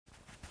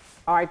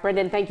All right,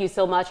 Brendan, thank you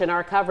so much. And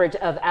our coverage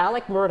of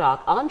Alec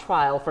Murdaugh on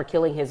trial for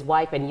killing his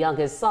wife and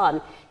youngest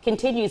son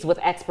continues with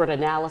expert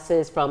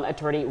analysis from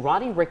attorney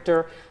Ronnie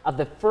Richter of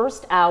the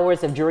first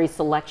hours of jury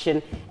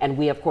selection. And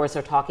we, of course,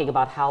 are talking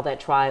about how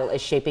that trial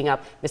is shaping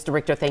up. Mr.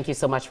 Richter, thank you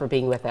so much for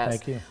being with us.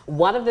 Thank you.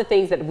 One of the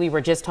things that we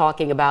were just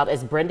talking about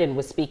as Brendan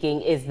was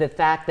speaking is the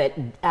fact that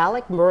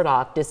Alec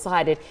Murdaugh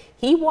decided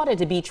he wanted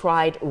to be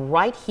tried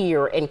right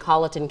here in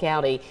Colleton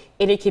County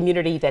in a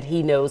community that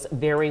he knows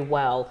very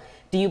well.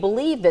 Do you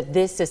believe that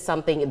this is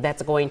something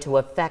that's going to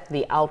affect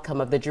the outcome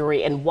of the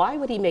jury, and why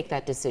would he make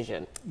that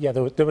decision? Yeah,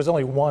 there was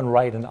only one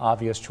right and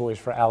obvious choice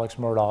for Alex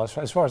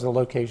Murdaugh as far as the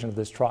location of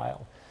this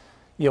trial.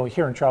 You know,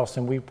 here in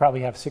Charleston, we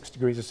probably have 6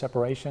 degrees of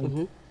separation.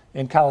 Mm-hmm.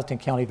 In Colleton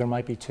County, there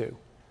might be 2.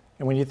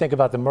 And when you think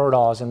about the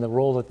Murdaughs and the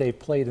role that they've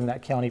played in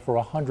that county for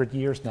 100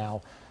 years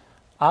now,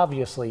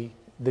 obviously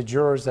the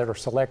jurors that are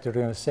selected are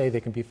going to say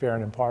they can be fair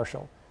and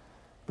impartial.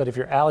 But if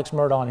you're Alex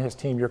Murdaugh and his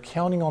team, you're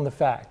counting on the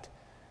fact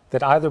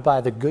that either by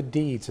the good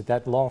deeds that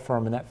that law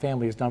firm and that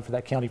family has done for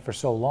that county for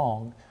so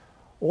long,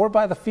 or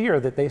by the fear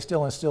that they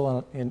still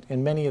instill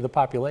in many of the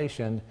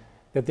population,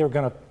 that they're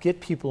going to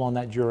get people on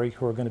that jury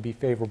who are going to be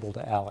favorable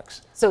to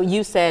Alex. So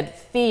you said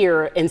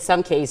fear in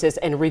some cases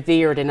and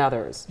revered in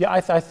others. Yeah,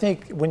 I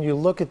think when you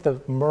look at the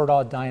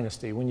Murdaugh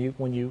dynasty, when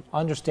you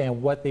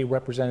understand what they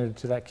represented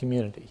to that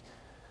community,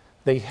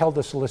 they held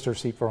the solicitor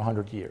seat for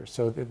 100 years.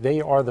 So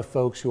they are the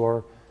folks who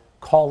are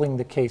calling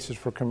the cases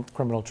for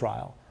criminal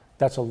trial.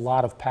 That's a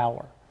lot of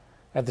power.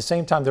 At the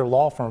same time, their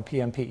law firm,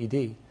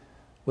 PMPED,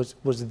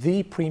 was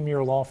the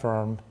premier law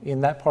firm in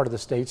that part of the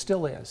state,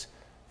 still is,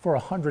 for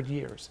 100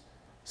 years.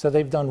 So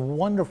they've done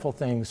wonderful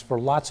things for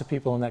lots of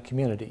people in that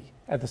community.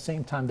 At the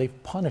same time,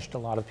 they've punished a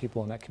lot of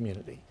people in that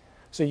community.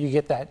 So you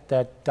get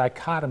that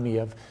dichotomy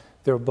of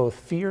they're both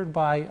feared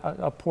by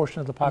a portion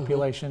of the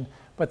population,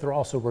 but they're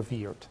also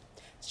revered.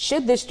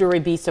 Should this jury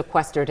be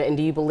sequestered, and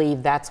do you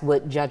believe that's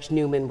what Judge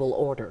Newman will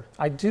order?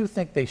 I do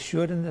think they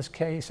should in this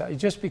case,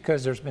 just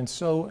because there's been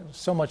so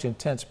much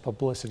intense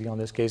publicity on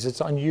this case. It's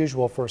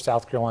unusual for a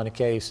South Carolina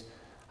case.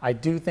 I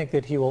do think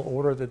that he will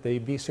order that they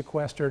be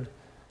sequestered.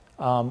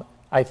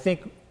 I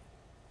think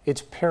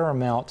it's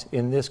paramount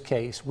in this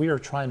case. We are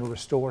trying to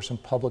restore some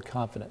public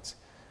confidence.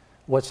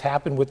 What's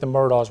happened with the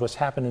Murdaughs, what's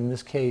happened in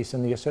this case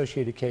and the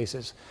associated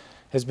cases,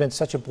 has been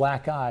such a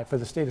black eye for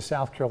the state of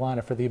South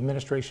Carolina, for the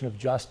administration of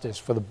justice,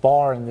 for the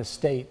bar in this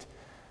state,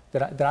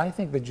 that I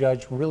think the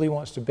judge really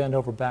wants to bend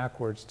over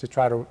backwards to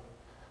try to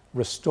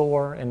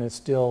restore and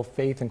instill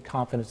faith and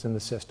confidence in the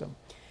system.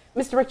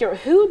 Mr. Richter,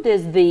 who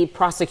does the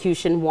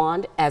prosecution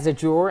want as a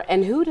juror,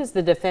 and who does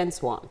the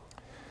defense want?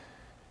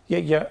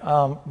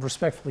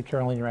 Respectfully,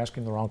 Caroline, you're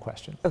asking the wrong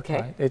question.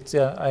 Okay. Right? It's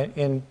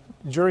in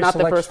jury Not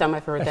selection. the first time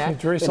I've heard that.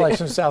 Jury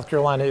selection in South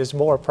Carolina is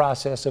more a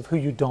process of who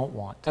you don't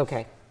want.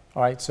 Okay.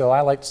 All right, so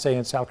I like to say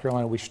in South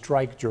Carolina, we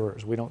strike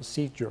jurors, we don't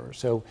seat jurors.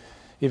 So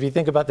if you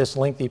think about this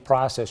lengthy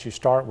process, you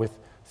start with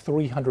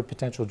 300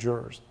 potential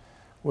jurors.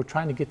 We're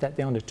trying to get that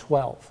down to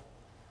 12,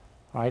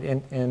 all right?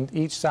 And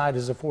each side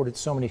is afforded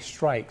so many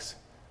strikes.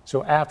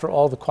 So after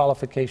all the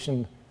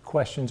qualification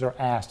questions are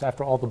asked,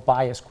 after all the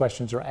bias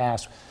questions are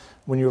asked,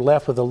 when you're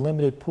left with a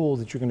limited pool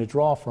that you're going to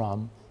draw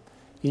from,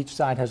 each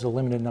side has a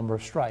limited number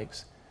of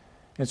strikes.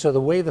 And so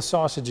the way the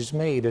sausage is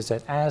made is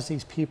that as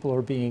these people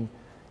are being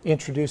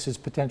introduced as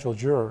potential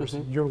jurors,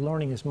 you're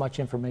learning as much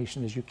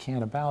information as you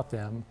can about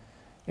them,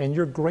 and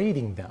you're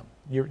grading them.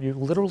 You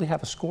literally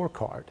have a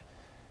scorecard.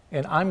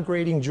 And I'm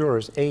grading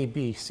jurors A,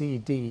 B, C,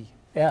 D,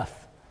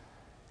 F.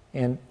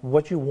 And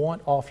what you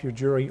want off your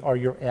jury are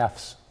your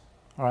Fs.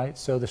 All right,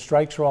 so the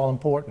strikes are all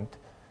important.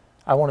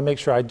 I want to make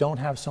sure I don't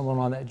have someone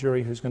on that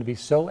jury who's going to be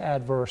so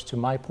adverse to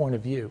my point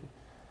of view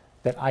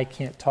that I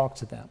can't talk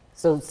to them.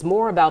 So it's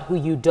more about who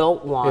you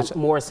don't want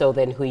more so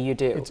than who you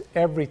do. It's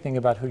everything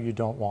about who you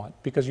don't want,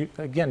 because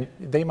again,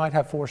 they might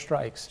have 4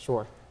 strikes.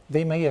 Sure.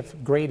 They may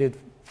have graded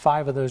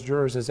 5 of those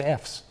jurors as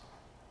Fs.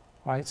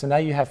 Right? So now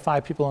you have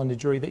 5 people on the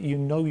jury that you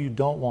know you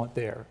don't want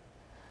there.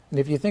 And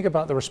if you think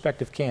about the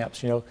respective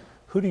camps, you know,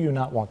 who do you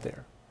not want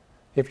there?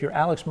 If you're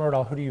Alex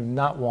Murdaugh, who do you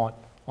not want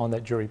on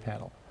that jury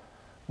panel?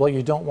 Well,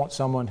 you don't want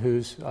someone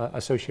who's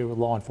associated with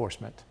law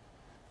enforcement.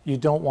 You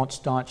don't want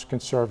staunch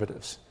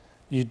conservatives.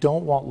 You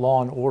don't want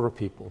law and order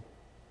people,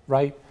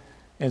 right?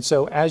 And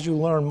so as you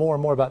learn more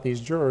and more about these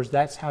jurors,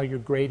 that's how you're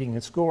grading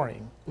and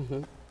scoring.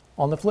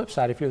 On the flip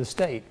side, if you're the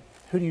state,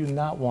 who do you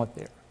not want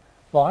there?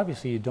 Well,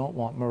 obviously you don't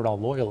want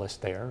Murdaugh loyalists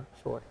there.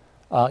 Sure.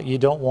 You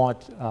don't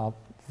want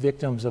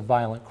victims of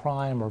violent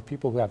crime or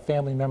people who have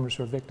family members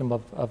who are victims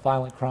of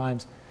violent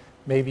crimes.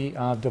 Maybe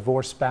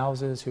divorced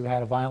spouses who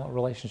had a violent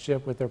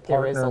relationship with their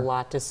partner. There is a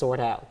lot to sort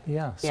out.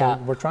 Yeah, so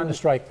we're trying to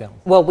strike them.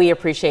 Well, we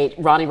appreciate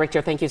Ronnie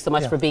Richter. Thank you so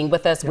much for being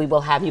with us. Yeah. We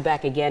will have you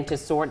back again to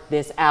sort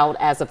this out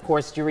as, of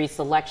course, jury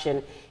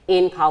selection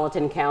in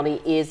Colleton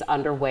County is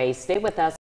underway. Stay with us.